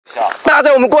大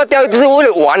家我们过来钓鱼只是为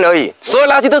了玩而已，所有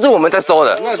垃圾都是我们在收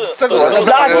的。这个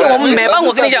垃圾我们没办法，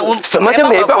我跟你讲，我们什么叫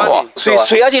没办法？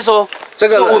谁要去收？这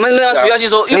个我们谁要去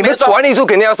收？你们管理处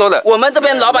肯定要收的。我们这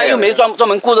边老板又没专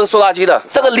门雇这个收垃圾的，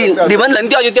这个你们能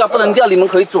钓就钓，不能钓你们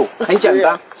可以走，很简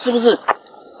单，是不是？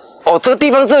哦，这个地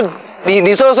方是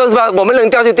你说了算是吧？我们能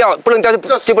钓就钓，不能钓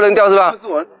就不能钓是吧？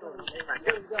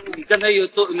你刚才有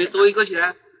没多一个起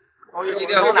来？多一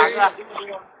个哪个？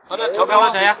好的，投票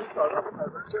换谁呀？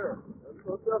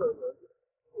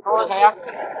投换谁呀？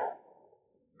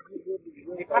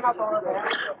你看到投了谁呀？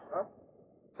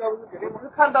我是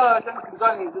看到了，像图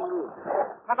上你就是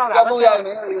看到哪个钓没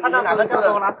有？看到哪个钓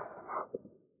多了？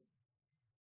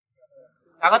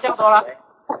哪个钓多了？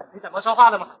你怎么说话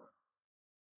的嘛？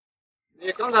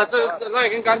你刚才那一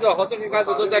根杆子和这根杆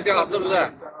子都在钓，是不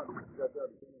是？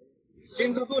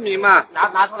心知肚明嘛。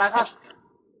拿出来看。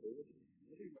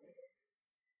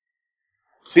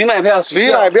谁买票？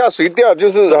谁买票谁钓，就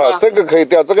是这个可以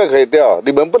钓，这个可以钓，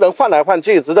你们不能换来换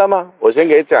去，知道吗？我先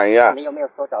给你讲一下。你有没有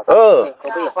说早上可不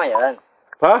可以换人？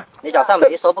啊？你早上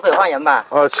没说不可以换人吧？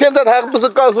现在他不是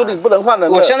告诉你不能换人？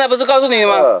我现在不是告诉你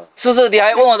吗？是不是？你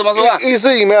还问我怎么说啊？意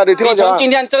思有没有？你听我讲。你从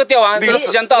今天这个钓完，这个时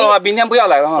间到的话，明天不要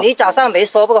来了哈。你早上没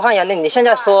说不可以换人，你现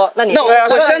在说，那你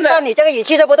我现在，那你这个语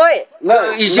气就不对。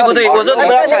那语气不对，我说你不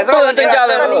能增加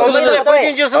的，是不是？规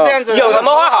定就是这样子。有什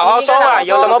么话好好说啊，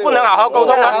有什么不能好好沟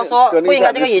通啊？好好说，不应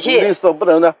该这个语气。你说不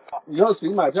能的。以后谁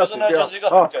买票谁钓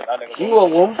啊！如果我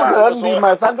们不可能，你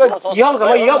买3个，以后什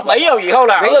么以后没有以后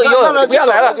了，没有以后，不要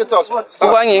来了，就走，不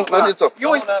欢迎，那就走。因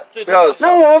为不要，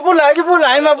那我们不来就不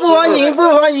来嘛，不欢迎不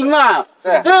欢迎嘛。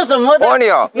这是什么的？我问你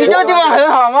哦，你这个地方很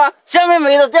好吗？下面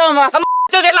没得钓吗？他们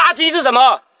这些垃圾是什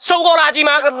么？收过垃圾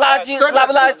吗？垃圾拉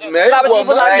不垃圾？没有，垃圾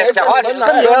不垃圾？讲话跟你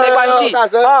们没关系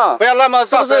啊！不要那么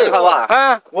大声，好不好？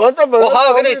啊！我好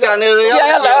好跟你讲，既然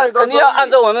要来了，肯定要按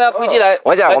照我们的规矩来。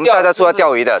我讲我们大家出来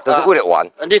钓鱼的都是为了玩，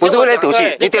不是为了赌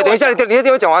气。你等一下，你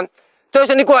听我讲完。这个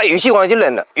兄弟过来，语气完就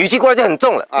冷了，语气过来就很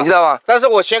重了，你知道吗？但是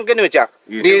我先跟你们讲，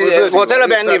我在那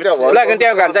边，你那根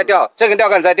钓竿在钓，这根钓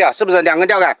竿在钓，是不是2根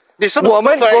钓竿？你是我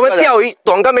们钓鱼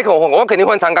短竿没口红，我们肯定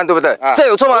换长竿，对不对？这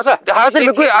有错吗？是，还是你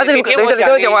们规，还是你们等一下，你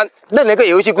听我讲完。任何一个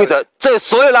游戏规则，这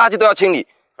所有垃圾都要清理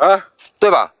啊，对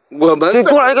吧？我们你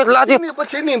过来一个垃圾，你不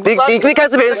清理，你一开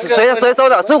始别人谁收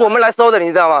的？是我们来收的，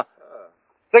你知道吗？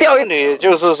钓鱼你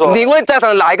就是说，你问在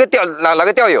场哪个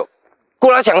钓友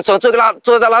过来想说这个垃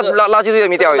圾堆也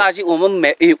没钓鱼？垃圾我们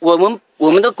没，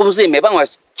我们的公司也没办法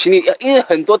清理，因为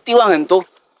很多地方很多，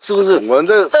是不是？我们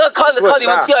这个靠你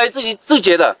们钓鱼自己自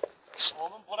觉的。我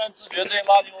们不能自觉这些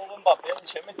垃圾，我们把别人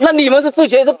前面。那你们是自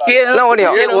觉，是别人？那我问你，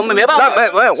我们没办法。那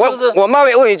没有，我冒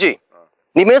昧问一句，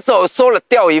你们收了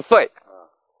钓鱼费，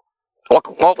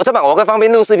我这边我可以方便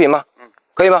录视频吗？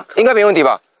可以吗？应该没问题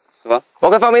吧？什么？我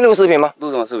可以方便录视频吗？录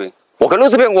什么视频？我可以录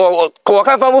视频，我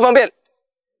看方不方便？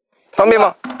方便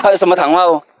吗？还有什么谈话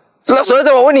哦？那所以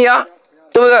说我问你啊，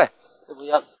对不对？不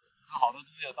要。好的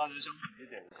队友，大家相互理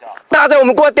解一下。大家我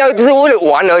们过来钓鱼只是为了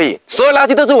玩而已，所有垃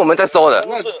圾都是我们在收的。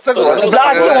这个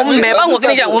垃圾我们没办法，我跟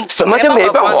你讲，我们什么叫没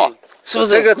办法？是不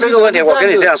是？这个问题我跟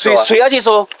你这样说，谁要去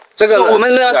收？这个我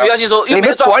们谁要去收？你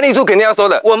们管理处肯定要收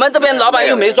的。我们这边老板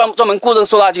又没专门雇这个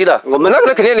收垃圾的。我们那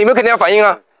个肯定，你们肯定要反映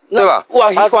啊，对吧？哇，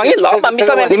反映老板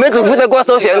上面，你们只负责过来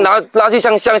收钱，拿垃圾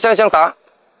像啥，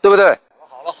对不对？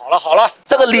好了，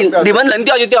这个你们能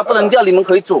钓就钓，不能钓你们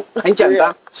可以走，很简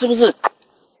单，是不是？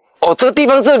哦，这个地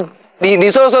方是你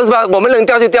说了算是吧？我们能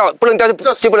钓就钓，不能钓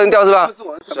就不能钓是吧？这是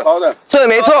我们承包的，这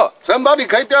没错。承包你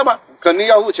可以钓吗？肯定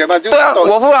要付钱嘛，就对啊，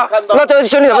我付啊。那这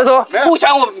兄弟怎么说？付钱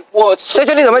我这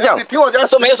兄弟怎么讲？你听我讲，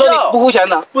说没有说你不付钱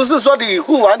的，不是说你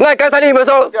付完。那刚才你有没有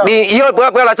说你以后不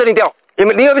要来这里钓？你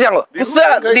有没有讲过？不是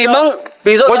啊，你们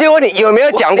比如说，我就问你有没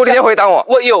有讲过？你先回答我。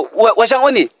我想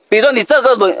问你，比如说你这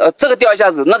个这个钓一下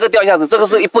子，那个钓一下子，这个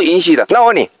是不允许的。那我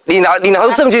问你，你拿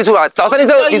出证据出来。早上你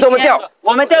说我们钓，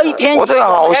我们钓1天。我这个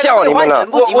好笑啊，你们呢？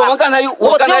我们刚才又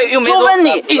没说。就问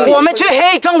你，我们去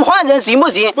黑坑换人行不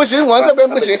行？不行，我这边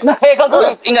不行。那黑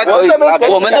坑应该可以。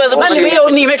我们这个是不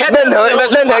行。你们开任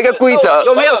何一个规则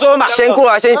有没有说嘛？先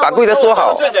过来，先把规则说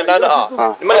好。最简单的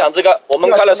啊，你们2支竿，我们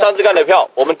开了3支竿的票，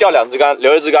我们钓2支竿，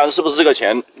留1支竿，是不是这个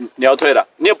钱你要退的？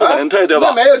你也不可能退，对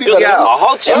吧？没有，你就好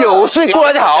好讲。有事过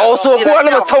来就好好说，过来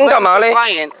那么冲干嘛呢？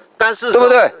欢迎，但是对不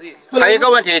对？还有一个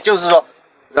问题就是说，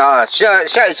啊，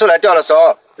下一次来钓的时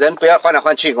候，人不要换来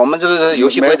换去，我们这个游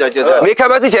戏规则就是。没开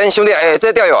拍之前，兄弟，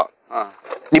这钓友啊，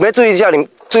你们注意一下，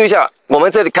注意一下，我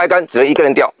们这里开竿只能一个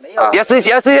人钓，要私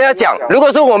下讲。如果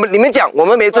说你们讲我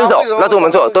们没遵守，那是我们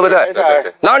错，对不对？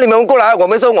然后你们过来，我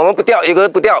们说我们不钓，一个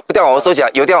人不钓，我收起来，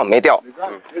有钓没钓。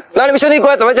那你们兄弟过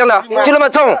来怎么讲的？就那么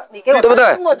冲，对不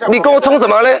对？你跟我冲什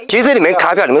么呢？其实你们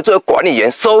开票，你们作为管理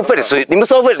员收费的，属于你们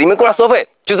收费，你们过来收费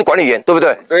就是管理员，对不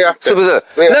对？对呀，是不是？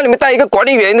那你们带一个管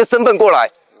理员的身份过来，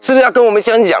是不是要跟我们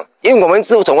乡亲讲？因为我们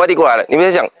是从外地过来的，你们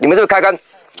在讲，你们这个开竿，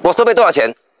我收费多少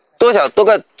钱？多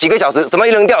个几个小时，什么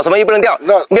一能钓，什么一不能钓？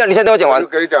你先听我讲完，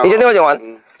你先听我讲完。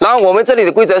然后我们这里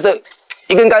的规则是，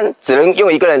一根竿只能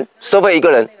用一个人，收费一个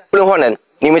人，不能换人。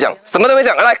你们讲什么都没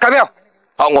讲，来开票。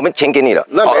好，我们钱给你了，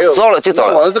好，收了就走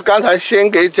了。我们是刚才先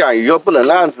给讲，以后不能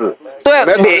那样子。对啊，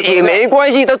也没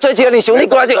关系，都最起码你兄弟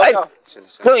过来就哎，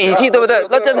这种语气对不对？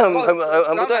那真的很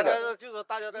不对的。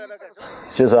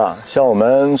其实啊，像我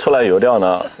们出来游钓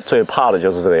呢，最怕的就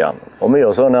是这个样子。我们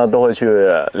有时候呢都会去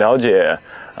了解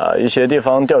一些地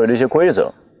方钓鱼的一些规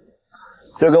则。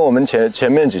就跟我们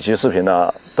前面几期视频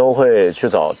呢，都会去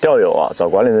找钓友啊，找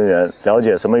管理人员了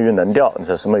解什么鱼能钓，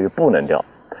什么鱼不能钓。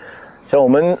像我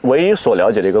们唯一所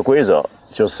了解的一个规则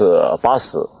就是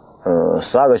80，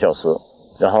 12个小时，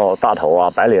然后大头啊、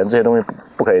白鲢这些东西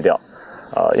不可以钓，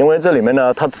因为这里面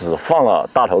呢它只放了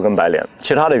大头跟白鲢，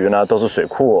其他的鱼呢都是水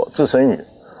库自生鱼。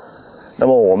那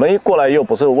么我们过来又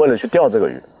不是为了去钓这个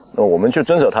鱼，那么我们去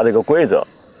遵守它的一个规则，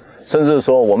甚至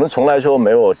说我们从来说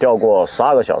没有钓过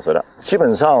12个小时的，基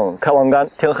本上开完竿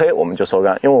天黑我们就收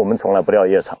竿，因为我们从来不钓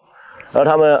夜场。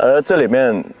而这里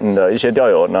面的一些钓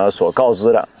友呢所告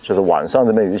知的，就是晚上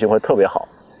这边鱼性会特别好。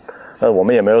我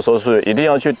们也没有说是一定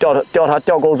要去钓它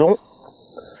钓够钟。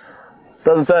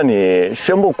但是在你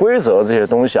宣布规则这些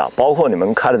东西啊，包括你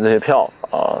们开的这些票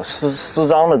私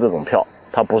章的这种票，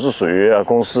它不是属于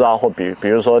公司啊，或比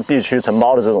如说地区承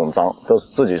包的这种章，都是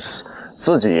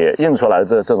自己印出来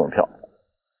的这种票。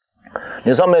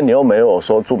你上面你又没有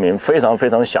说注明非常非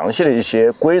常详细的一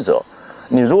些规则。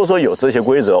你如果说有这些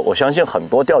规则，我相信很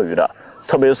多钓鱼的，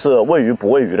特别是喂鱼不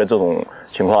喂鱼的这种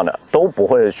情况的，都不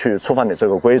会去触犯你这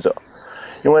个规则，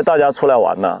因为大家出来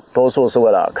玩呢，多数是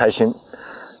为了开心，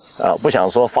不想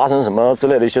说发生什么之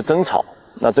类的一些争吵，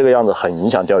那这个样子很影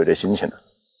响钓鱼的心情的。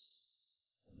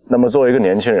那么作为一个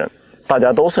年轻人，大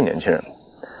家都是年轻人，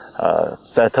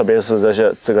特别是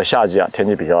这个夏季啊，天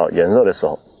气比较炎热的时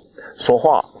候，说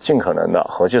话尽可能的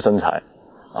和气生财，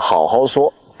好好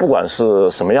说。不管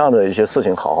是什么样的一些事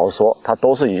情，好好说，它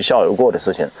都是一笑而过的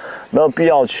事情，没有必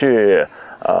要去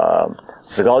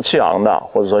趾高气昂的，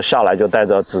或者说下来就带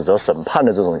着指责审判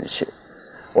的这种语气。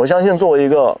我相信作为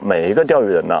每一个钓鱼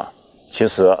人呢，其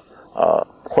实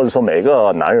或者说每一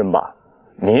个男人吧，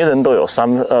你一人都有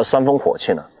三分火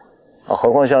气呢，何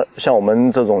况像我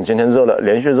们这种今天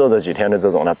连续热了几天的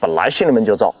这种呢，本来心里面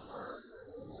就燥，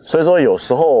所以说有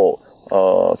时候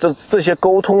这些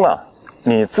沟通啊。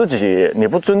你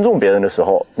不尊重别人的时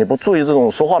候，你不注意这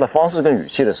种说话的方式跟语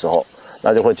气的时候，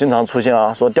那就会经常出现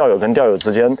说钓友跟钓友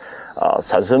之间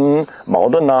产生矛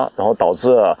盾然后导致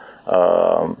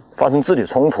发生肢体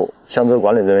冲突。像这个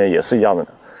管理人员也是一样的。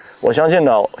我相信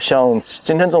呢，像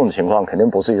今天这种情况肯定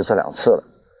不是1次2次了，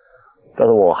但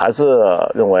是我还是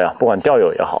认为不管钓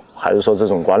友也好，还是说这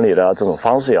种管理的这种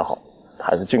方式也好，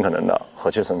还是尽可能的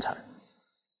和气生财。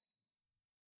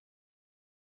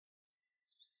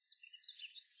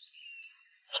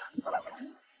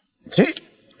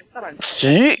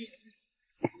急，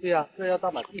对呀，这要大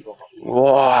板地多好。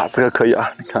哇，这个可以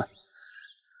啊，你看，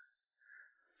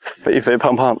肥肥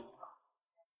胖胖，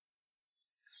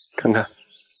看看，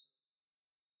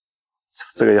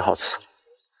这个也好吃。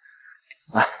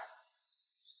来，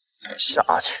下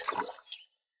去，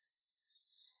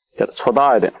给它搓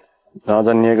大一点，然后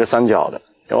再捏个三角的，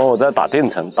因为我在打定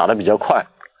层，打得比较快。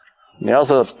你要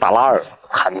是打拉饵，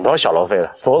很多小罗非的，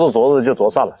啄着就啄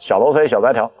散了，小罗非、小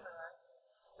白条。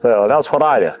对，我要搓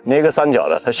大一点，捏一个三角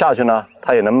的，它下去呢，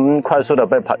它也能快速的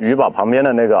被鱼把旁边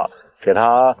的那个给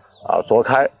它啄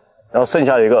开，然后剩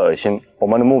下一个饵心，我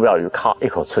们的目标鱼咔一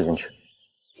口吃进去。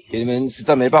给你们实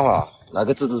在没办法，拿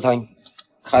个自助餐，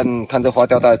看这花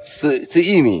钓带吃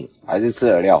玉米还是吃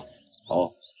饵料？哦，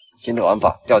新的玩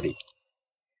法，钓底。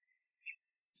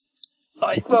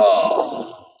来吧！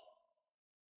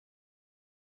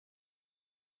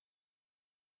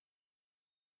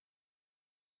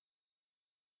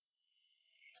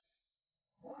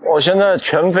我现在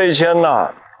全飞签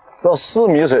了，这4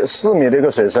米的一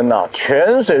个水深呐，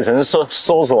全水深搜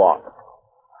索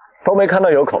都没看到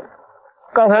有口。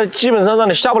刚才基本上让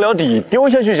你下不了底，丢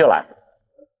下去就来。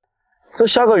这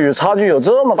下个雨差距有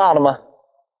这么大的吗？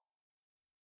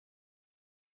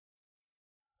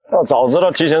早知道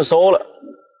提前收了。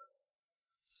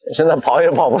现在跑也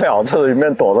跑不了，这里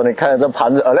面躲着。你看这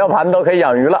盘子，饵料盘都可以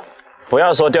养鱼了。不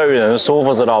要说钓鱼人舒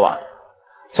服，知道吧？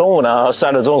中午呢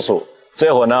晒得中暑，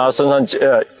这会儿呢身上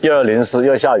又要淋湿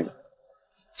又下雨。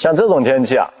像这种天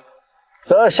气啊，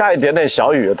这下一点点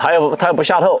小雨，它也不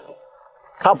下透。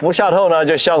它不下透呢，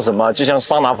就像什么？就像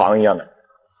桑拿房一样的。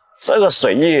这个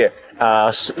水雨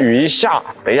一下，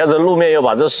等一下这路面又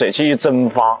把这水汽一蒸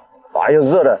发，哇，又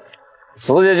热的，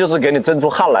直接就是给你蒸出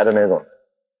汗来的那种。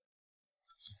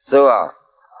师傅啊，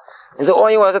你说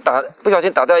万一我要是不小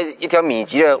心打掉一条米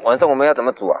鲫了，晚上我们要怎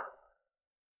么煮啊？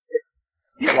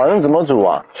晚上怎么煮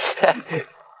啊？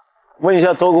问一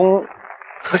下周公。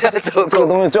这个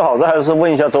东西最好的还是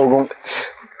问一下周公，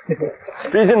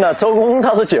毕竟呢，周公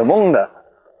他是解梦的。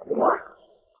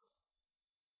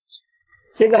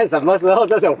现在什么时候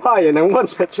这种话也能问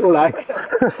得出来？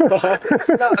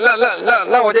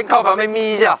那我先靠旁边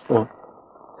眯一下。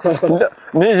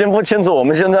你已经不清楚我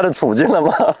们现在的处境了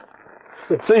吗？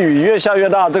这雨越下越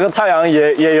大，这个太阳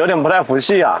也有点不太服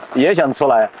气啊，也想出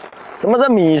来。怎么这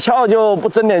米鞘就不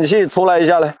争点气出来一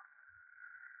下呢？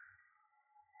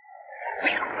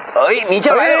哎，米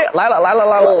鞘来了！来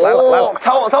了！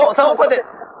超我，快点！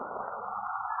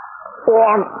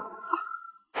哇！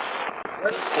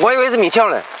我以为是米鞘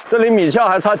呢。这离米鞘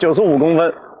还差95公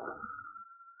分。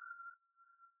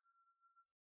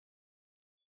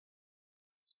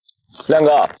亮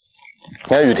哥，你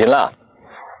看雨停了，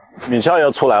米鞘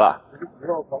要出来了。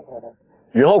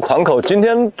雨后款口，今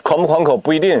天款不款口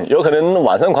不一定，有可能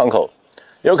晚上款口，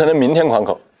有可能明天款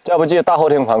口。再不济大后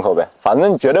天款口呗，反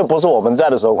正绝对不是我们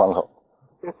在的时候款口。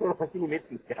心里没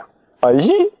底呀。哎，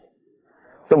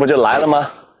这不就来了吗？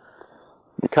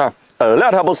你看饵料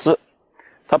它不吃，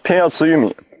它偏要吃玉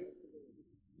米，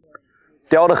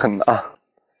刁得很啊。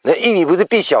那玉米不是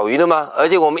避小鱼的吗？而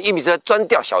且我们玉米是来专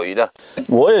钓小鱼的。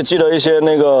我也记得一些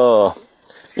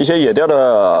野钓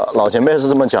的老前辈是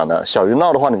这么讲的：小鱼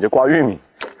闹的话，你就挂玉米，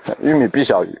玉米避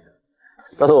小鱼。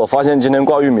但是我发现今天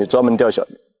挂玉米专门钓小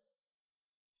鱼。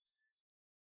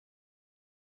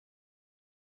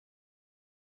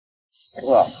是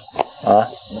吧？啊，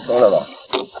我们收了吧？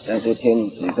现在这天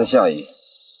也在下雨，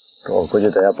我估计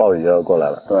等下暴雨就要过来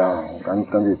了。对啊，干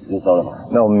脆直接收了嘛。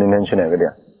那我们明天去哪个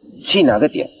点？去哪个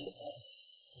点？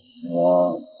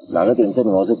哪个点这里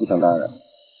我是不想待了。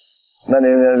那你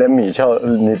连米鞘，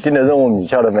你定的任务米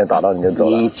鞘都没达到，你就走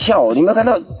了？米鞘，你没有看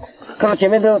到前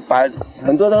面都摆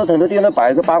很多地方都摆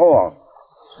一个八卦网，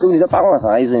师傅，你知道八卦网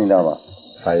啥意思？你知道吗？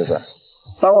啥意思？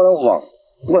八卦的网，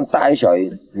不管大鱼小鱼，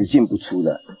只进不出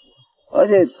的。而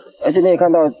且你也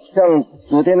看到，像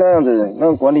昨天那样子，那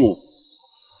个管理，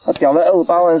他屌了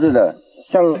28万似的，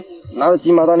像拿着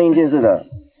鸡毛当令箭似的。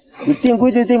你定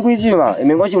规矩定规矩嘛，也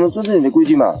没关系，我们遵守你的规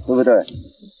矩嘛，对不对？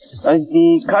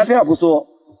你开票不说，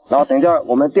然后等一下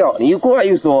我们钓，你一过来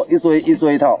又说一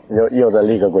套，又在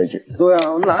立个规矩。对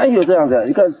啊，哪有这样子？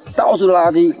你看到处的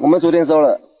垃圾，我们昨天收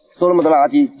那么多垃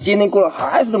圾，今天过了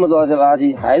还是这么多垃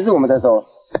圾，还是我们在收。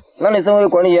那你身为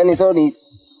管理员，你说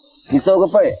你收个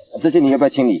费，这些你要不要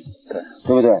清理？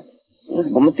对不对？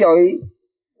我们钓鱼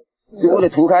是为了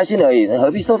图开心而已，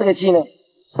何必受这个气呢？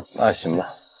那行吧，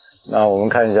那我们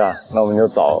看一下，那我们就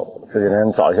这几天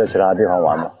找一下其他地方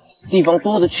玩吧。地方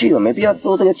多着去了，没必要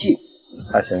受这个气。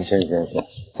啊，行，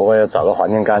不过要找个环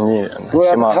境干净一点。对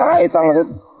啊，太脏了，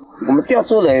我们钓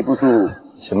做的也不舒服。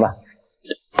行吧，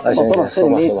那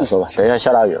行，收吧，等一下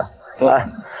下大雨了，来，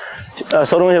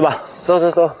收东西吧，收。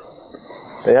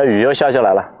等一下雨又下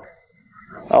来了。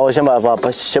啊，我先把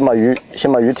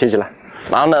鱼提起来，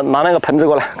拿那个盆子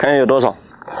过来，看看有多少。哇，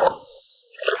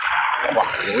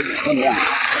有这么样。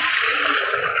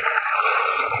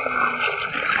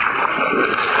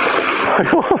哎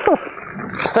呦，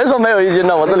谁说没有1斤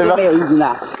的？我这里边没有1斤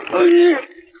的。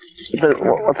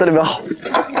我这里边好。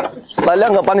来，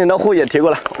亮哥把你那护也提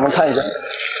过来，我们看一下。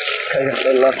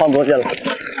来放多些了。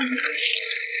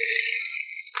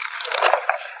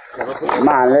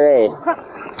满了嘞。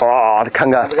哇，看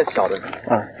看这个小的，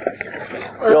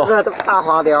哟，那个大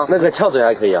花雕，那个翘嘴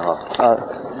还可以哈。啊，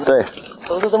对，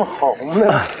都是这么红的。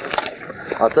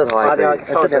啊，这条还可以，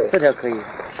这条可以。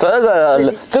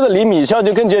这个离米鞘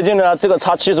就更接近了，这个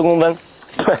差70公分。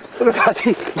对，这个差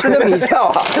距，这个米鞘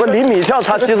啊，不离米鞘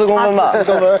差70公分吧？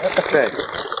对。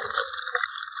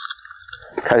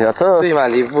看一下这。对嘛，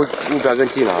离目标更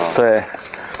近了啊。对。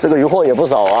这个鱼货也不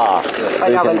少啊，大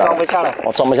家们装不下来。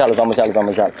哦，装不下了。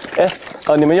哎，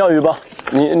你们要鱼吧？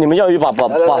你们要鱼把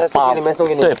送给你们。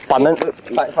对，把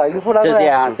鱼货那个这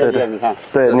样，对，你看。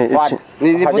对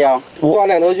你不钓，挂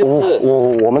两头就吃。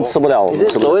我们吃不了。你是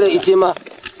所谓的1斤吗？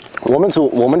我们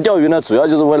钓鱼呢，主要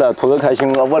就是为了图个开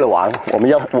心，为了玩。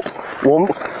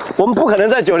我们不可能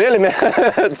在酒店里面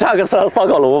架个烧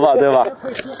烤炉吧，对吧？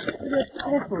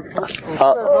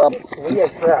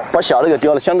把小的给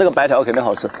丢了，像这个白条肯定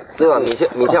好吃。这个米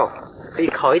鞘可以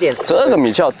烤一点。这个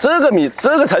米鞘，这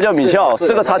个才叫米鞘，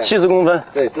这个差70公分。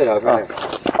对，这条片。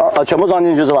全部装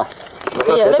进去是吧？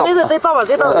哎呀，那没事，这倒吧，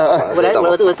这倒。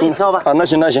我自己挑吧。那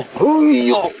行。哎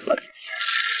呦。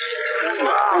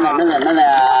那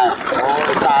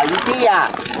打一地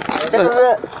呀，这个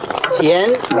是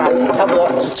钱，差不多。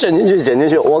捡进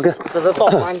去，我跟这是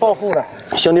保护的。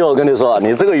兄弟，我跟你说，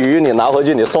你这个鱼你拿回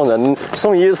去，你送人，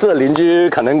送一次邻居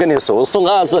可能跟你熟，送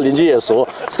2次邻居也熟，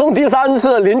送第3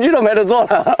次邻居都没得做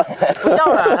了。不要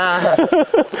了啊！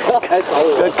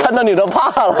看到你都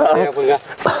怕了。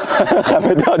还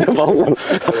没掉就保护了，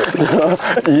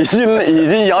已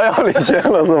经遥遥领先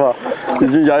了是吧？已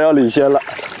经遥遥领先了。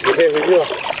你可以回去了。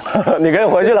你可以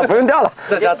回去了，不用掉了。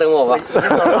在家等我吧。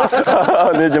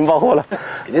你已经保护了，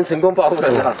已经成功保护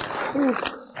了。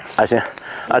行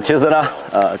其实呢，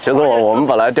我们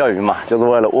本来钓鱼嘛，就是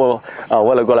为了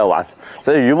过来玩。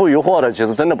这鱼不渔获的，其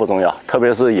实真的不重要，特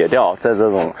别是野钓，在这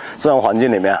种自然环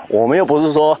境里面，我们又不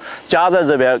是说家在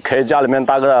这边，可以家里面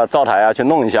搭个灶台啊去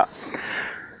弄一下。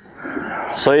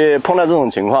所以碰到这种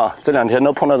情况，这2天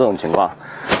都碰到这种情况，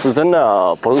是真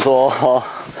的不是说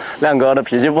亮哥的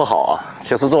脾气不好啊。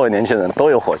其实作为年轻人都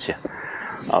有火气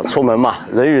出门嘛，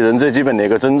人与人最基本的一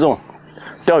个尊重，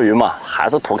钓鱼嘛还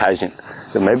是图开心，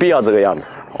就没必要这个样子。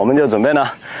我们就准备呢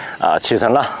启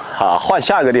程了换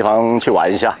下一个地方去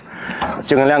玩一下。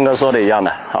就跟亮哥说的一样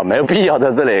的没有必要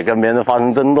在这里跟别人发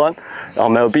生争端，然后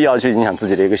没有必要去影响自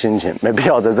己的一个心情，没必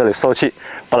要在这里受气。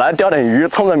本来钓点鱼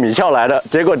冲着米鞘来的，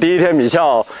结果第一天米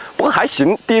鞘不过还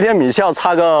行，第一天米鞘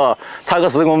差个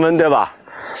10公分，对吧？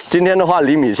今天的话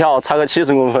离米鞘差个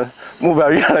70公分，目标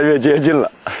越来越接近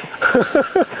了。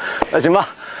那行吧，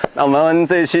那我们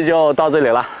这一期就到这里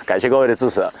了，感谢各位的支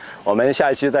持，我们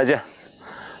下一期再见，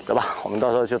对吧？我们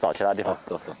到时候去找其他地方，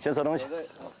先收东西。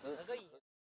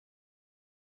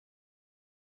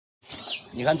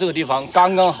你看这个地方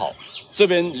刚刚好，这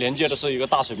边连接的是一个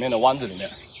大水面的湾子里面，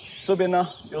这边呢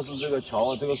又是这个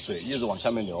桥，这个水一直往下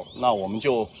面流，那我们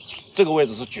就这个位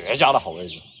置是绝佳的好位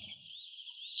置。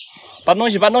搬东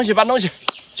西，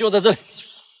就在这里。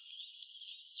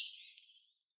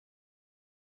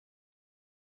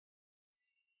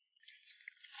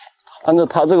按照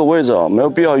它这个位置没有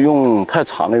必要用太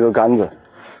长的一个杆子，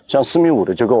像4.5米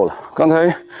的就够了。刚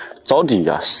才找底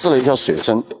试了一下水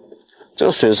深。这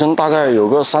个水深大概有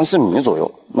个3-4米左右，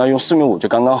那用4.5米就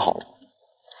刚刚好了。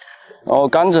然后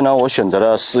杆子呢，我选择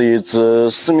的是一只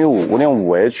4.5米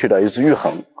5.5H 的一只玉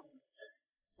衡，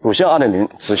主线2.0，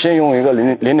子线用一个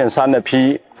0.3的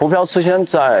PE， 浮漂吃铅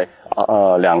在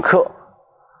2克，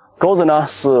钩子呢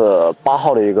是8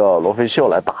号的一个罗非秀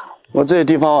来打。因为这些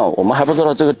地方我们还不知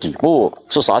道这个底部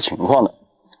是啥情况的，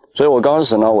所以我刚开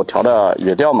始呢，我调的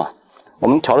野钓嘛，我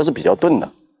们调的是比较钝的。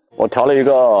我调了一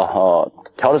个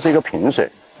调的是一个平水，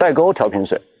带钩调平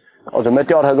水，我准备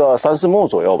钓它个3-4目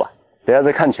左右吧，等下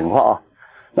再看情况啊。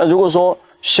那如果说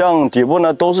像底部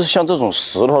呢都是像这种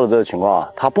石头的这个情况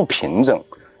它不平整，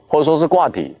或者说是挂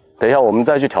底，等一下我们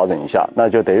再去调整一下，那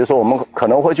就等于说我们可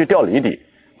能会去钓离底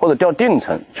或者钓定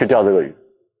层去钓这个鱼，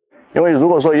因为如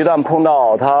果说一旦碰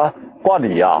到它挂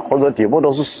底或者底部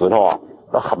都是石头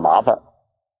那很麻烦。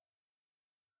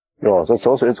哟，这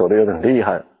走水走的有点厉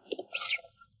害。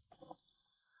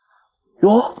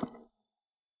哟，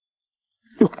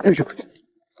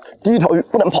第一条鱼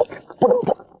不能跑，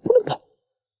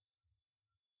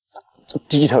这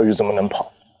第一条鱼怎么能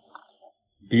跑？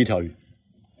第一条鱼，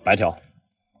白条，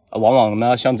往往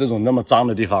呢像这种那么脏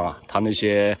的地方它那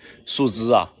些树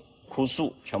枝枯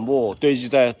树全部堆积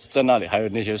在那里，还有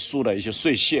那些树的一些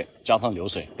碎屑，加上流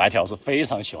水，白条是非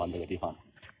常喜欢这个地方的，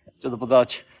就是不知道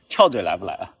翘嘴来不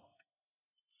来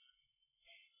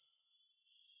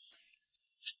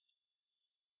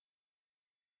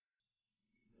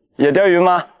也钓鱼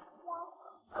吗？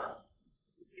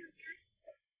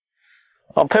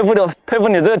佩服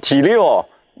你这个体力哦，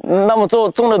那么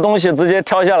重的东西直接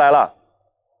挑下来了。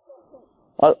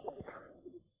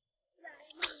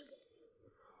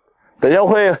等一下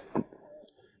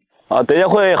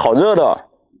会好热的。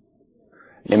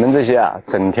你们这些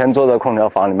整天坐在空调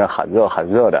房里面很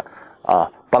热的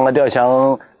搬个钓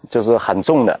箱就是很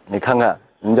重的，你看看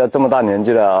人家这么大年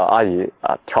纪的阿姨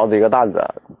挑着一个担子，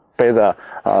背着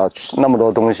那么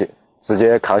多东西，直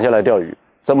接扛下来钓鱼。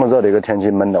这么热的一个天气，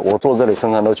闷的，我坐这里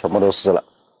身上都全部都湿了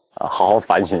好好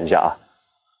反省一下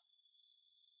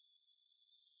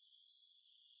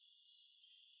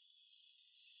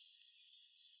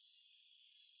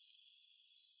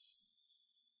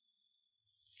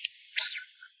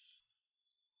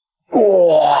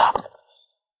哇，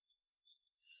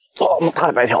这么大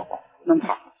的白条，能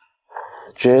跑？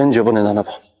坚决不能让它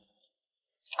跑。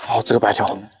靠，这个白条，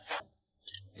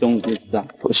中午就知道。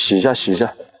我洗一下，洗一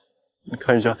下，你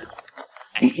看一下。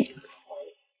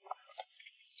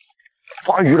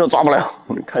抓鱼都抓不了，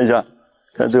你看一下，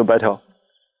看这个白条。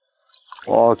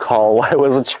我靠，我还以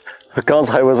为是，刚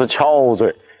才还以为是翘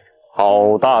嘴，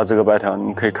好大这个白条，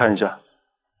你可以看一下，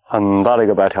很大的一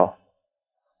个白条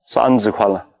，3指宽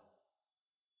了。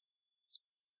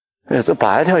哎，这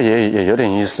白条也有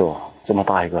点意思哦，这么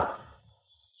大一个。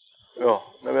哟，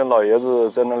那边老爷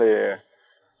子在那里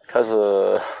开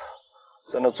始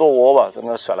在那做窝吧，在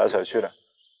那甩来甩去的，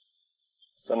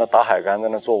在那打海竿，在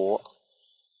那做窝。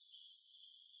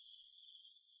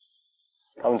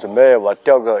他们准备我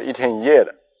钓个1天1夜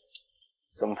的，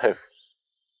真佩服。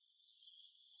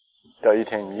钓1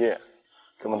天1夜，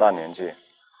这么大年纪，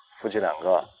夫妻2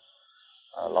个，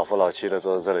老夫老妻的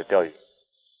都在这里钓鱼。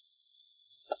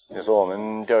你说我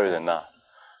们钓鱼人呐，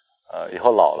以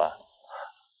后老了，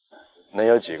能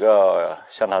有几个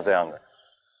像他这样的？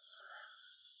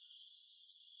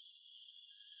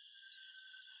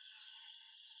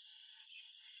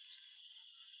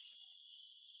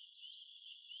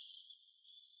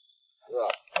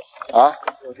啊，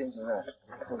又天晴了，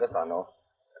撑个伞哦。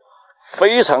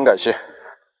非常感谢。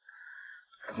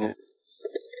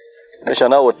没想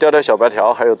到我钓条小白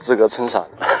条还有资格撑伞。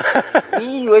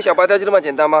你以为小白条就那么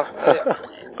简单吗？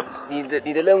你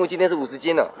的任务今天是50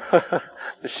斤了。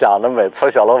想得美，抽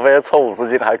小罗非抽50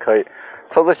斤还可以，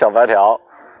抽这小白条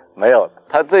没有，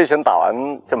他这一拳打完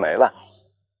就没了。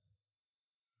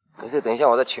没事，等一下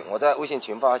我在微信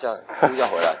群发一下，呼一下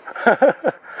回来。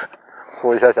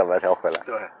呼一下小白条回来。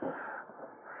对。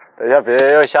等一下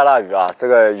别又下大雨啊！这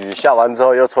个雨下完之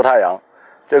后又出太阳，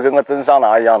就跟个蒸桑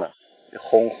拿一样的，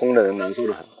烘的人难受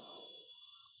的很。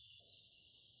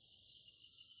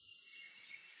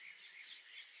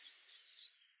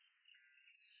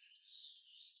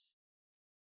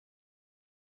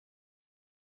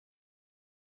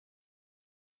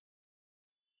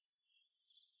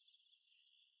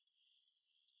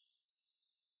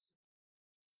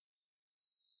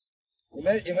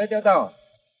有没有钓到？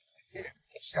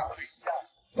小鱼呀。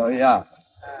小鱼啊？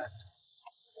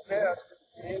没有，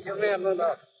你有没有弄到？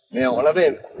没有，我那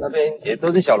边也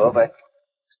都是小罗非。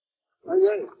我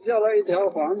钓了一条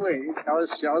黄尾，一条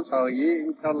小草鱼，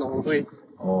一条罗非。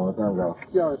哦，这样子哦。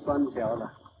钓3条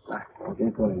了。来，我跟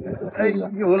你说，你跟你说。哎，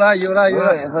有了。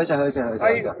喝一下。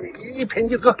哎，一瓶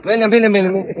就够。没2瓶，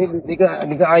你跟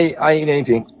阿姨一人1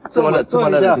瓶，这么热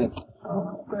的天。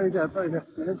对一下，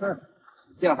没事。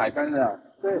钓海竿的。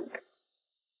对。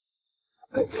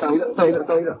倒一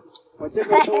个。我这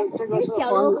个是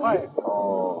方块。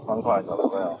哦，方块小罗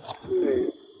非啊。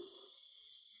对。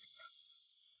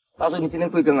大叔，你今天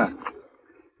贵庚啊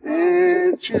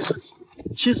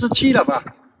？77了吧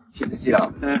？77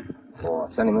了。嗯。哇，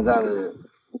像你们这样子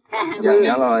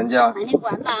两老人家。你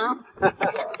管吧啊！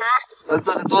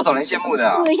这是多少人羡慕的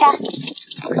啊！注意一下。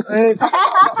哎，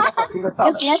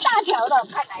有比较大条的，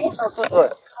看哪一种？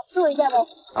对。注意一下呗。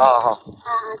好。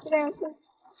啊，这个是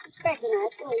袋子拿来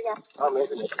注意一下。啊，没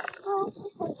事。注意一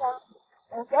下。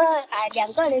有时候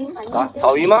2个人反正。啊，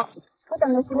草鱼吗？不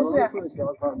懂的是不是？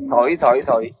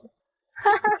草鱼。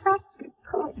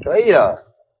可以了。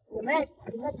有没有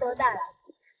多大了？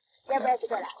要不要这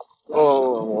个了？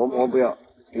哦，我不要。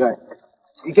你看，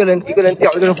一个人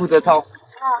钓，一个人负责抄。好，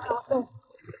对。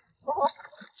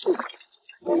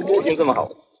目前这么好。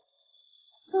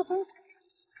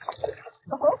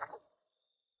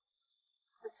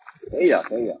可以啊。啊？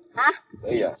可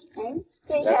以啊。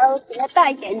这一条比较大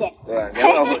一点点。对啊，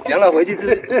养老回去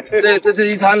这是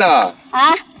一餐的。啊？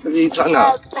这是一餐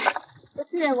的。不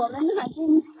是，我们好像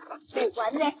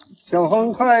玩的。小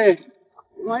方块。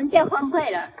我们钓方块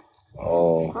了。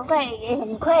哦。方块也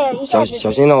很快，一下子。小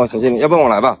心哦，要不然我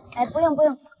来吧。哎，不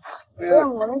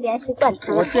用，我们比较习惯。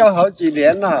我钓好几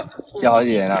年了。钓好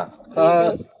几年了。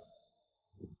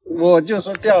我就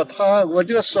是钓它，我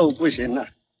这个手不行了。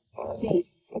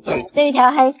对。这一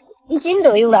条还1斤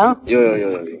都有了。有。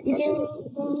1斤。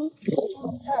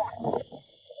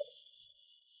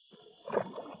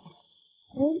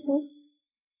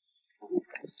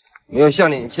没有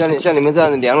像你们这样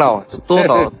的两老，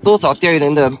多少钓鱼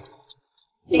人的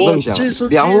梦想。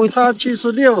2夫他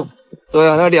76。对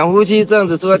啊，那2夫妻这样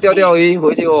子出来钓鱼，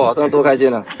回去哇，这样多开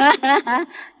心啊！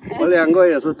我2个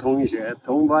也是同学，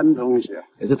同班同学。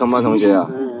也是同班同学啊。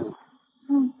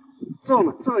坐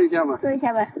一下嘛。坐一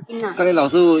下吧。看你老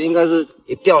师傅应该是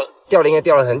钓了，应该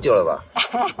钓了很久了吧？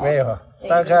没有，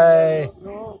大概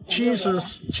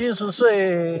70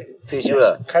岁退休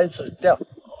了，开始钓。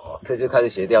退休开始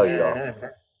学钓鱼哦。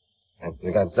你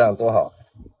看这样多好。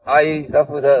阿姨她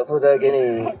负责给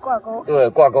你挂钩。对，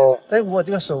挂钩。但我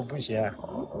这个手不行，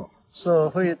手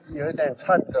会有一点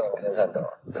颤抖。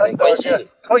没关系，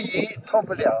拖鱼拖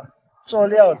不了，做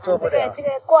料做不了。这个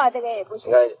挂这个也不行。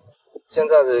你看，像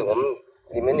这样子，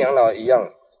你们两老一样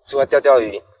出来钓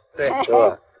鱼，对，对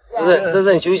吧？这是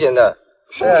很休闲的，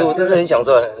这是很享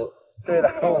受的。对了，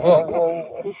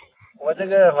我这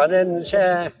个反正现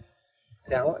在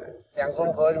两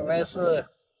公婆没事，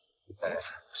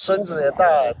孙子也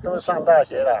大，都上大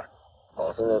学了。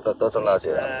哦，现在都上大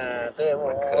学了。对，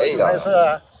我可以的。没事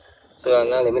啊。对啊，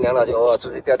那你们两老就偶尔出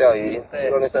去钓鱼，去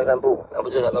外面散步，那不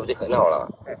就很好了。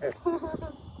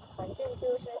反正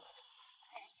就是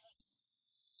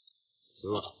是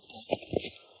吧？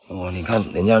哦，你看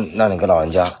人家那两个老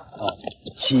人家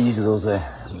，70多岁，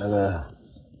那个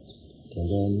整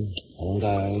天我们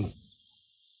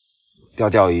在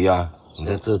钓鱼啊，你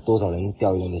说这多少人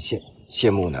钓鱼人的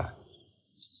羡慕呢？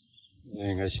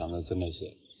那应该想的真的是，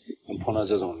碰到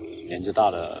这种年纪大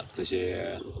的这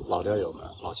些老钓友们、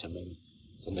老前辈们，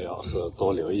真的要是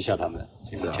多留意一下他们。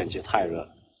今天天气太热了，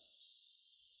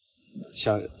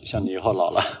像你以后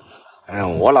老了。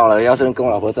我老了，要是能跟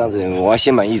我老婆这样子，我要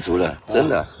心满意足了，真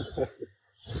的。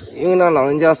因为那老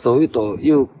人家手一抖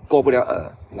又过不了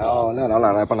饵，然后那老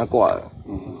奶奶帮他挂饵，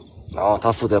然后他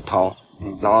负责抛，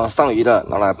然后上鱼的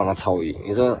老奶奶帮他抄鱼。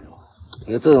你说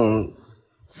这种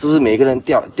是不是每个人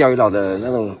钓鱼佬的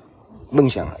那种梦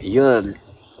想啊？以后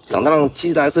长到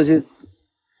70来岁去，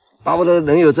巴不得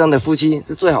能有这样的夫妻，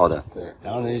是最好的。对，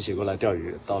两个人一起过来钓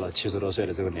鱼，到了70多岁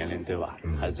的这个年龄，对吧？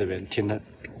还这边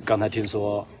刚才听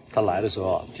说。他来的时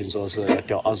候，听说是要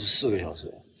钓24个小时，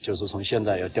就是从现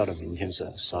在要钓到明天是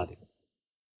12点，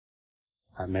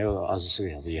还没有24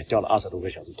个小时，也钓了20多个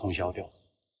小时，通宵钓，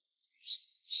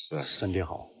身体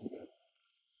好。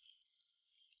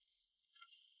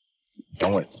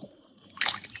杨伟，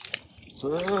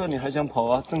这你还想跑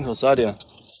啊？正好12点，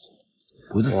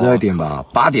不是12点吧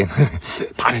？8点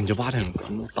，8点就8点，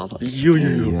打到呦，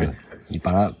你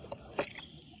把它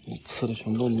吃的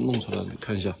全部弄出来了，你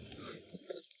看一下。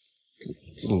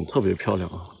这种特别漂亮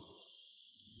啊，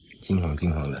金黄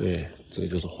的。对，这个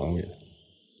就是黄尾。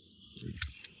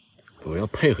我要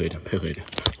配合一点，看一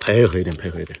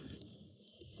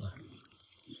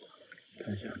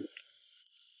下，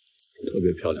特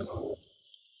别漂亮啊。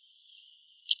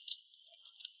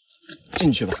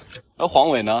进去吧。而黄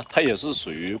尾呢，它也是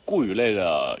属于固鱼类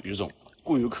的鱼种，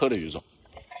固鱼科的鱼种。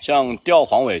像钓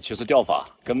黄尾，其实钓法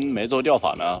跟梅州钓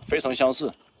法呢非常相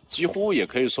似，几乎也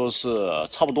可以说是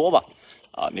差不多吧。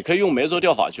你可以用梅州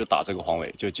钓法去打这个黄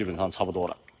尾，就基本上差不多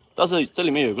了。但是这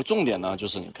里面有一个重点呢，就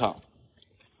是你看，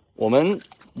我们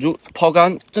如抛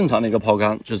竿，正常的一个抛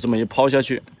竿，就这么一抛下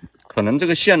去，可能这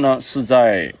个线呢是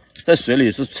在水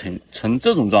里是呈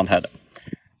这种状态的。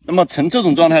那么呈这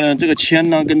种状态呢，这个铅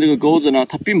呢跟这个钩子呢，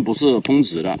它并不是绷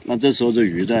直的。那这时候这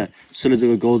鱼在吃了这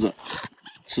个钩子，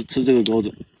吃这个钩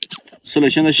子，吃了，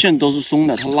现在线都是松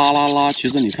的，它拉，其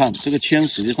实你看这个铅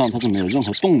实际上它是没有任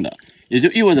何动的。也就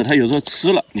意味着它有时候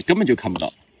吃了，你根本就看不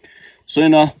到。所以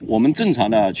呢，我们正常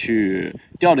的去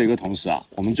钓的一个同时啊，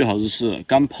我们最好是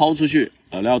竿抛出去，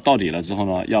饵料到底了之后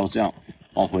呢，要这样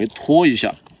往回拖一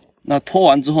下。那拖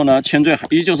完之后呢，铅坠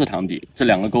依旧是躺底，这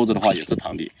两个钩子的话也是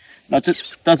躺底。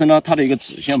但是呢，它的一个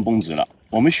指线绷直了，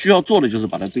我们需要做的就是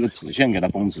把它这个指线给它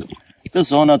绷直。这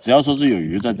时候呢，只要说是有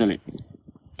鱼在这里，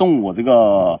动我这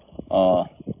个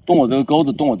钩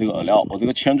子，动我这个饵料，我这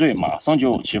个铅坠马上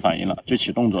就起反应了，就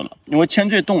起动作了。因为铅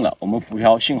坠动了，我们浮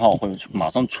漂信号会马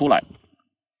上出来。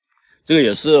这个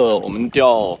也是我们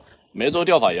钓梅州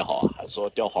钓法也好，还是说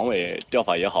钓黄尾钓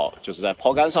法也好，就是在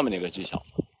抛竿上面的一个技巧。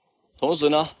同时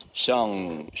呢，像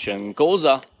选钩子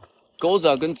啊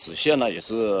跟指线呢也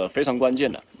是非常关键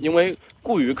的，因为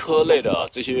固鱼科类的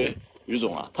这些鱼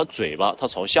种啊，它嘴巴它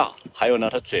朝下，还有呢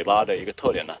它嘴巴的一个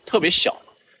特点呢特别小。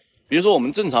比如说我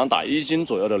们正常打1斤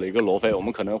左右的一个罗非，我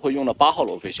们可能会用到8号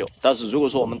罗非绣，但是如果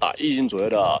说我们打1斤左右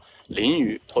的鲮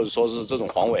鱼，或者说是这种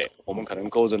黄尾，我们可能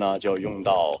钩子呢就要用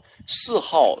到4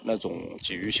号那种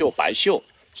鲫鱼绣、白绣，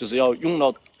就是要用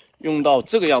到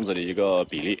这个样子的一个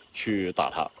比例去打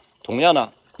它。同样呢，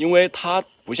因为它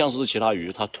不像是其他鱼，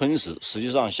它吞食，实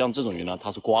际上像这种鱼呢，它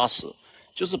是刮食，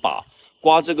就是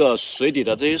刮这个水底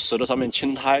的这些石头上面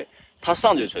青苔。它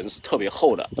上嘴唇是特别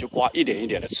厚的，就刮一点一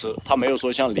点的吃，它没有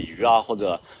说像鲤鱼啊或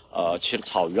者其他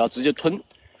草鱼啊直接吞，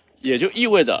也就意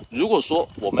味着，如果说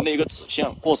我们的一个指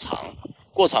线过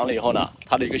长了以后呢，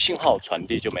它的一个信号传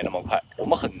递就没那么快，我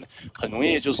们很容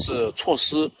易就是错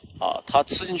失它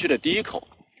吃进去的第一口。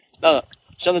那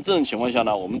像在这种情况下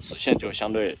呢，我们指线就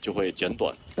相对就会减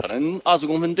短，可能20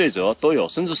公分对折都有，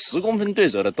甚至10公分对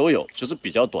折的都有，就是比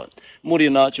较短。目的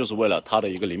呢，就是为了它的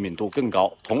一个灵敏度更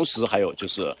高，同时还有就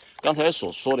是刚才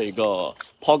所说的一个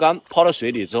抛竿抛到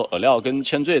水里之后，饵料跟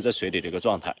铅坠在水里的一个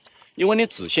状态。因为你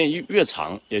指线越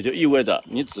长，也就意味着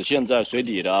你指线在水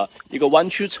里的一个弯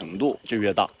曲程度就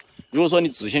越大。如果说你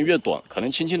指线越短，可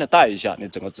能轻轻的带一下，你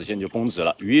整个指线就绷直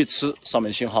了，鱼一吃，上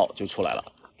面信号就出来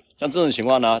了。像这种情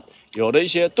况呢，有的一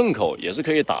些钝口也是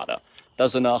可以打的，但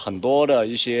是呢，很多的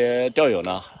一些钓友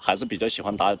呢，还是比较喜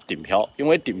欢打顶漂，因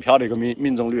为顶漂的一个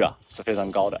命中率啊是非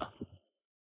常高的。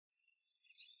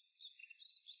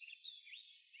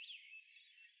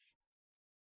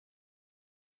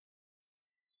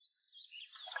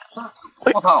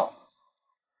我操！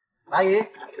来鱼，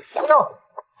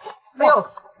没有，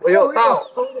哎呦，到！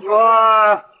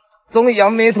哇，终于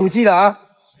扬眉吐气了啊！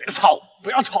别吵，不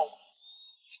要吵。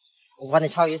我帮你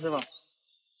抄鱼是吗？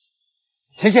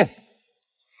前线，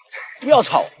不要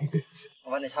吵。我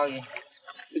帮你抄鱼。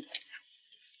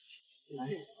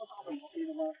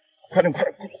快点，快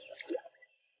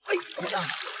点！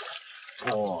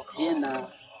哦，线呢？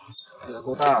这个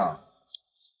多大？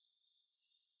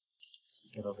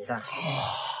这个肥大。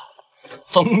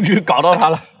终于搞到它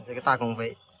了。这个大公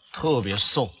飞，特别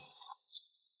瘦。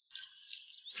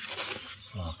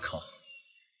我靠！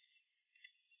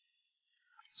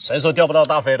谁说钓不到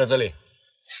大飞的这里？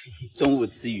中午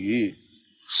吃鱼。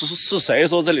是谁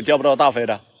说这里钓不到大飞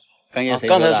的？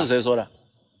刚才是谁说的？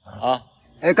啊？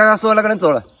哎，刚刚说那个人走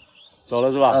了，走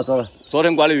了是吧？啊，走了。昨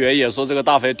天管理员也说这个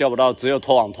大飞钓不到，只有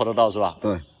拖网拖得到是吧？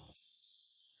对。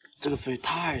这个飞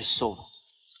太瘦了。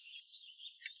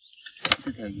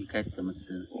这条鱼该怎么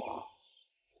吃？哇，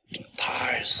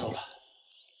太瘦了。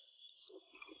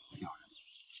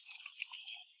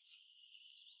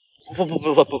不，别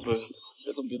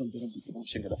动，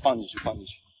先给它放进去。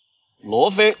罗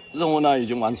非任务呢已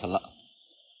经完成了。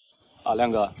啊，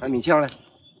亮哥，那米壳呢？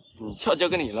米壳交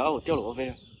给你了，我钓罗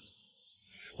非。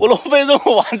我罗非任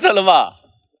务完成了吧？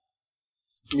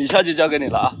米壳就交给你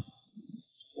了啊。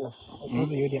我肚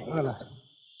子有点饿了。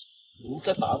你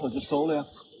再打会就收了呀。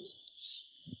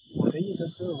我的意思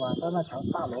是晚上那条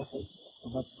大罗非怎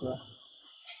么吃？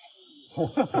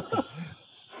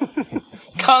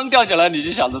刚钓起来你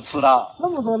就想着吃它？那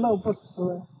么多肉不吃。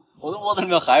我的窝子里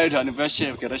面还有一条，你不要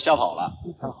给它吓跑了。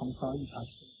一条红烧，一条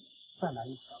青，再来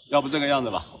一条。要不这个样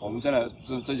子吧，我们这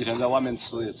几天在外面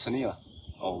吃也吃腻了，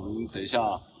我们等一下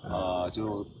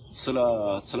就吃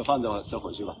了饭再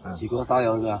回去吧。起锅烧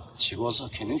油是吧？起锅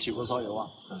肯定起锅烧油啊。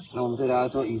那我们这条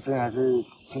做鱼生还是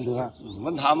清蒸啊？你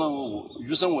问他们，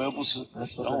鱼生我又不吃，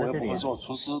然后我又不会做，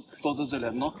厨师都在这里，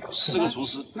喏，4个厨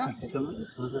师。什么是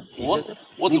厨师？我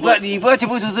你不要全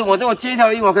部厨师，我接一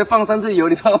条鱼我可以放3次油，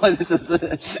你帮我厨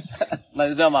师。那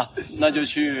就这样吧，那就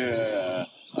去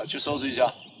收拾一下。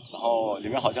然后里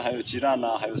面好像还有鸡蛋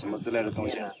呐，还有什么之类的东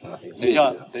西。等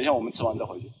一下我们吃完再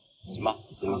回去，行吧？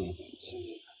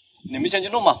你们先去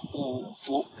弄吧，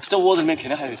我这窝子里面肯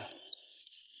定还有一条。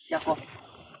下锅。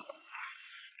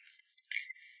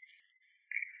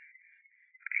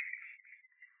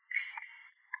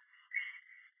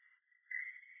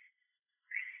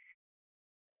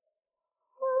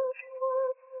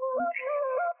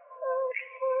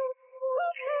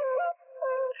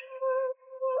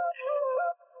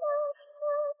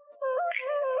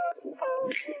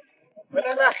回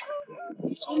来了，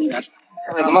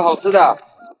有什么好吃的？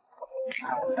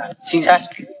青菜。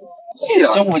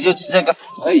中午就吃这个。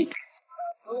哎。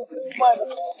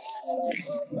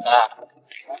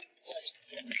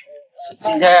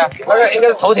青菜啊。那个应该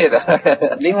是头铁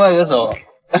的。另外一个手。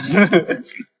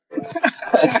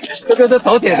这个是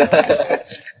头铁的。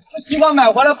鸡蛋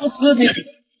买回来不吃，你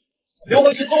留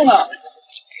回去种了。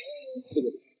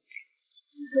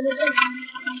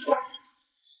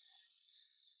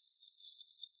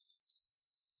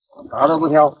啥都不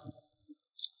挑，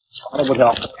我就挑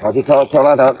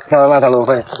那条罗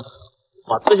非。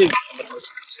哇，这些。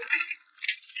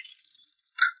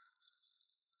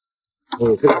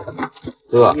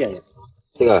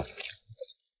这个。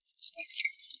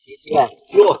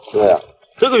哟，对啊，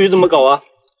这个鱼怎么搞啊？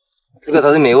这个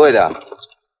才是美味的。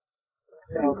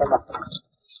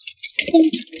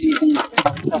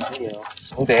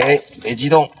红得，别激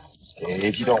动。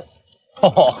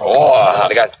哇，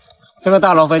你看。这个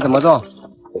大罗非怎么做？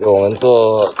这个我们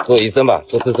做鱼生吧，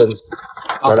做刺身，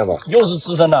漂亮吧？又是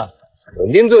刺身的。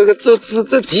肯定做一个这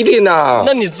极品呐。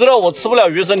那你知道我吃不了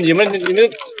鱼生，你们，你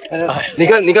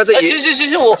看这。行，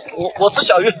我吃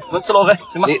小鱼，我们吃罗非，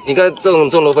行吗？你看这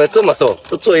种罗非这么瘦，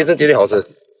这做鱼生绝对好吃。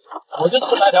我就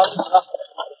吃那条。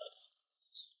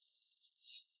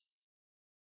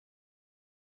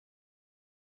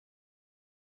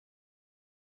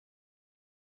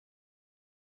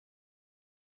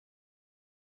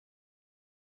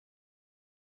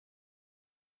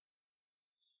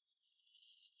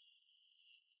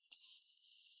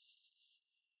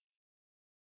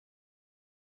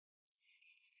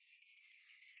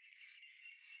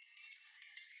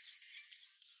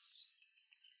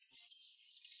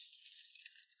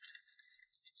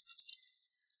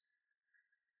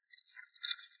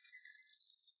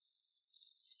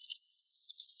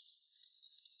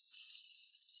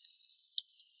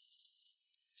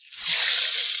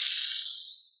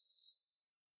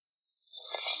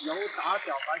有打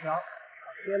小白条，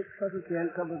尖，这是尖，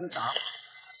这不是打。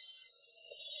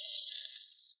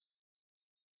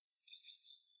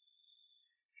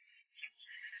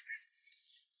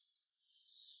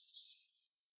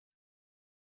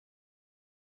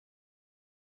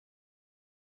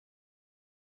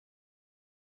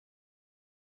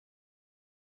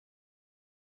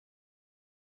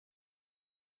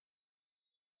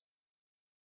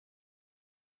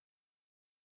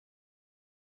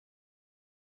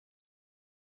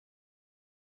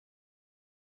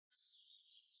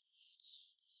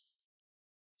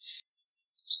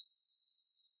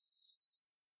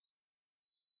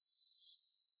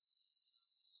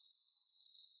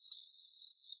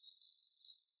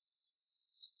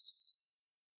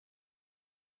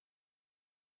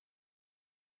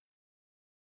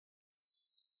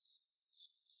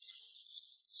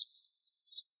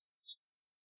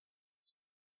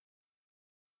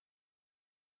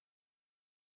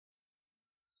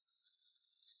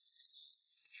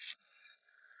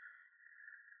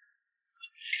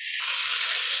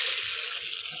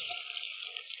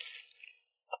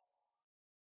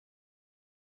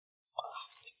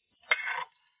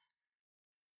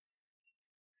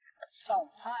上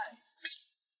菜，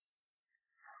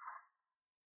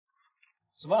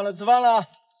吃饭了，吃饭了。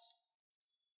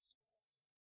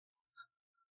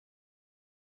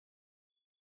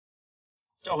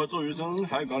叫回做鱼生，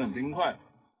还要搞点冰块。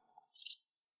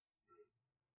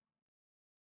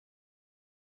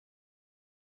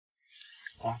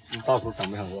啊，你大厨享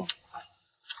不享受？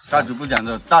大厨不讲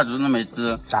究，大厨都没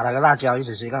吃。炸了个辣椒，一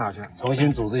起吃更好吃。重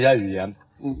新组织一下语言，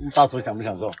大厨享不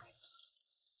享受？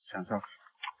享受，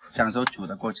享受煮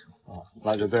的过程。哦，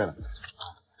那就对了。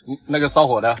那个烧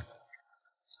火的，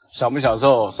享不享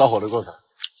受烧火的过程？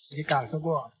你感受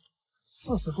过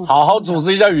40度？好好组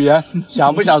织一下语言，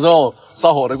享不享受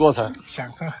烧火的过程？享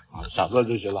受。啊，享受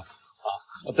就行了。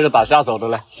啊，这个打下手的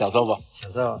嘞，享受吧。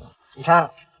享受。你看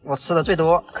我吃的最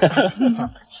多。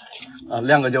啊，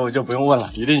亮哥就不用问了，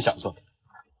一定享受。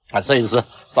啊，摄影师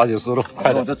抓紧思路，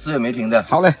快点。我这吃也没停的。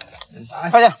好嘞，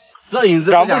快点。摄影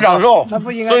师享不享受？那不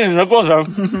应该。摄影的过程，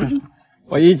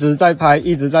我一直在拍，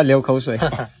一直在流口水。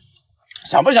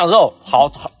享不享受？好，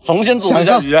重新组织一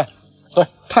下语言。对，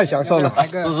太享受了。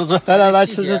吃，来，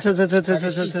吃。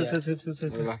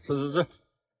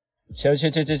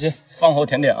切，饭后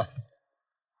甜点啊。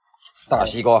大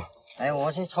西瓜。哎，我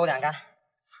去抽2根。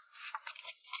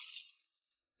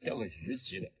钓个鱼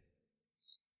急的。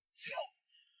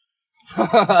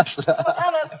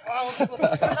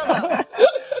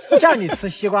叫你吃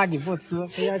西瓜你不吃，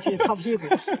非要去套屁股。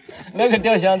那个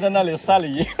钓箱在那里晒了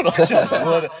1个多小时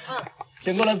的。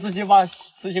先过来吃西瓜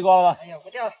吧。哎呀，不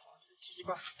钓了，吃西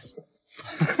瓜。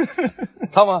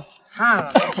烫吗？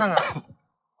烫啊！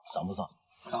爽不爽？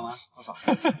爽吗？不爽。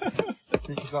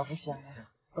吃西瓜不香吗？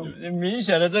明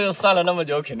显的这个晒了那么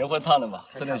久，肯定会烫的嘛。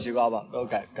吃点西瓜吧，我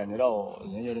感觉到我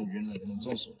人有点晕了，有点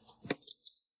中暑。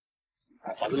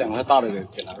把这2块大的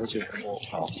给拿过去。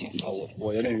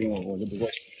我有点晕，我就不过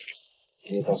去。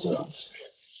你中暑了？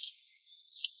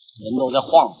人都在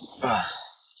晃。唉。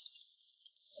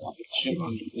去吧，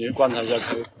你去观察一下，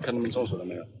看他们中暑了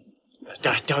没有？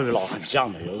钓鱼佬很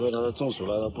犟的，有时候他中暑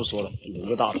了，他不说了，5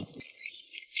个大的。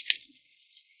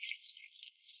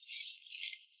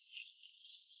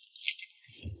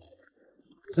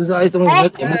是不是阿姨中午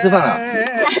你们吃饭啊？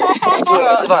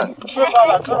吃饭。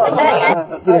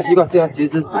这个西瓜这样节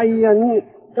制。哎呀，你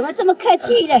怎么这么客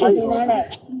气的？你来了。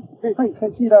太客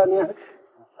气了，你。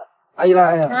阿姨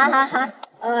来呀。好。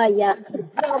哎呀，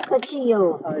这么客气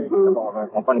哟。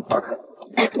我帮你扒开。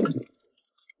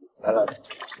来。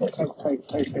太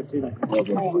客气了。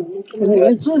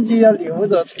你自己要留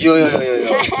着。有。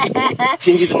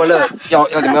天气这么热，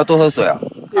你们要多喝水啊。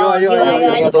有，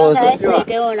你刚才水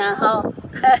给我，然后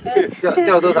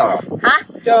钓多少了？啊，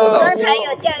刚才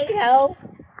有钓一条，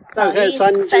大概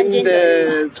3斤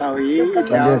的草鱼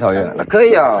，3斤草鱼，那可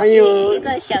以啊。还有1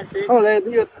个小时。后来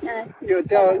又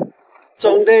钓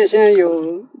中的，现在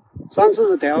有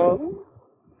30-40条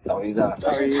草鱼的，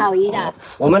都是草鱼的。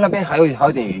我们那边还有一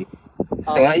点鱼，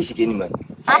等下一起给你们。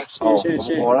啊，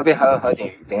谢。我那边还有一点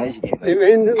鱼，等下一起给你们。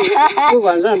你们不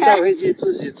晚上带回去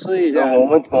自己吃一下。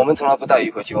我们从来不带鱼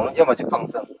回去，我们要么就放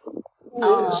生。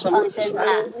放生啊。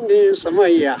你什么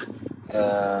鱼啊？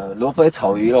罗非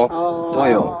草鱼咯，都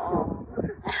有。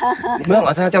你们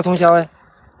晚上要钓通宵哎？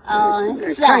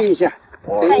是啊。看一下。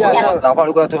哪怕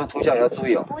如果要钓通宵也要注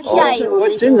意哦。下雨我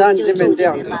经常这边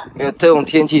钓的。没有这种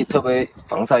天气，特别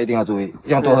防晒一定要注意，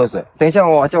要多喝水。等一下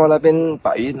我叫我那边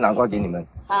把鱼拿过来给你们。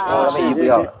那边鱼不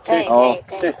要了。可以。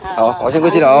好，我先过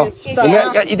去了哦。谢谢。你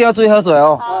们一定要注意喝水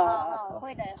哦。好，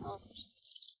会的。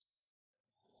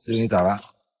是你咋了？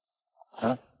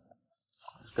啊？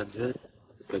感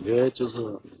觉就是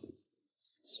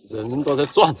人都在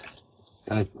转。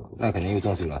那肯定又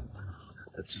中暑了。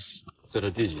这都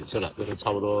第几次了？这都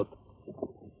差不多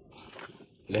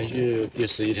连续第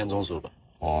11天中暑吧。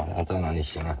哦，那到哪里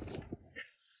行啊？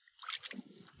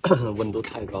温度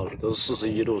太高了，都是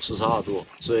41度、42度，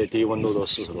最低温度都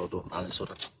40多度，哪能受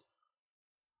得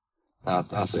了？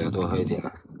那水要多喝一点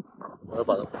了。我要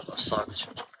把它杀个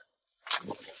清楚。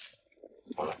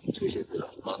好了，出血死了，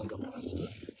马上干嘛？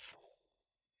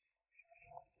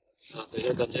等一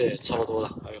下干脆差不多了，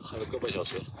还有个半小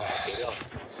时，别掉了。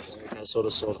该收的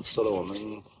收了，我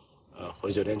们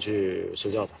回酒店去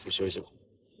睡觉吧，去休息吧。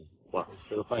哇，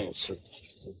这个饭也吃。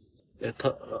哎，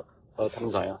他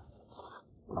们咋样？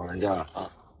老人家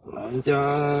啊，老人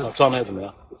家状态怎么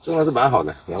样？状态是蛮好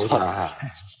的，了不起了哈。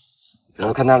然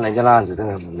后看他人家那样子，真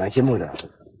的蛮羡慕的。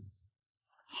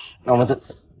那我们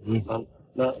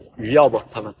那鱼要不？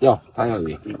他们要，他要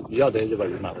鱼要等下就把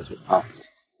鱼拿回去。好，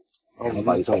那我们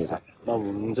把鱼送给他。那我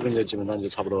们这边就基本上就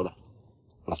差不多了。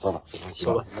那收吧。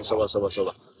收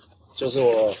吧。就是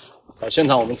现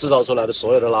场我们制造出来的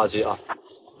所有的垃圾啊，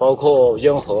包括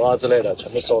烟盒啊之类的，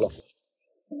全都收了。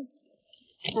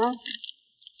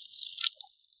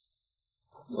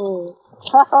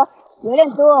有点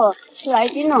多，10来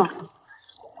斤了，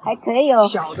还可以哦。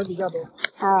小的比较多。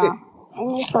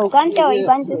你手竿钓一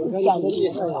般就是小的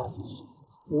比较多，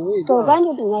手竿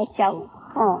就比较小。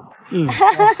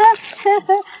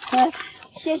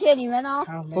谢谢你们哦。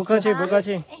不客气。